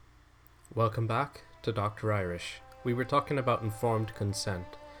Welcome back to Dr. Irish. We were talking about informed consent.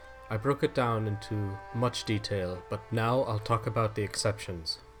 I broke it down into much detail, but now I'll talk about the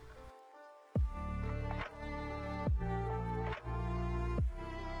exceptions.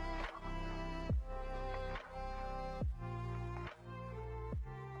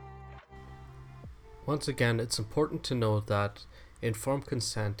 Once again, it's important to note that informed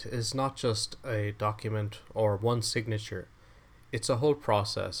consent is not just a document or one signature. It's a whole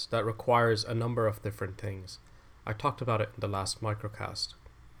process that requires a number of different things. I talked about it in the last microcast.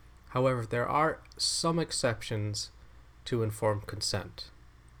 However, there are some exceptions to informed consent.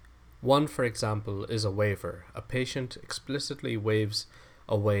 One, for example, is a waiver. A patient explicitly waives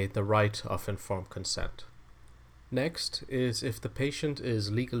away the right of informed consent. Next is if the patient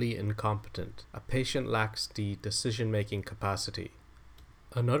is legally incompetent. A patient lacks the decision-making capacity.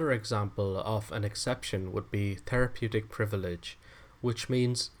 Another example of an exception would be therapeutic privilege, which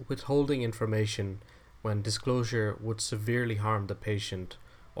means withholding information when disclosure would severely harm the patient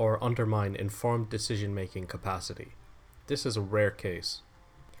or undermine informed decision-making capacity. This is a rare case.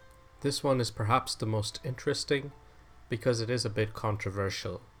 This one is perhaps the most interesting because it is a bit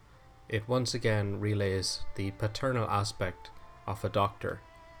controversial. It once again relays the paternal aspect of a doctor,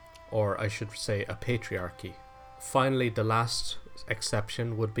 or I should say a patriarchy. Finally, the last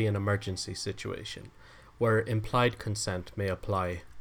exception would be an emergency situation, where implied consent may apply.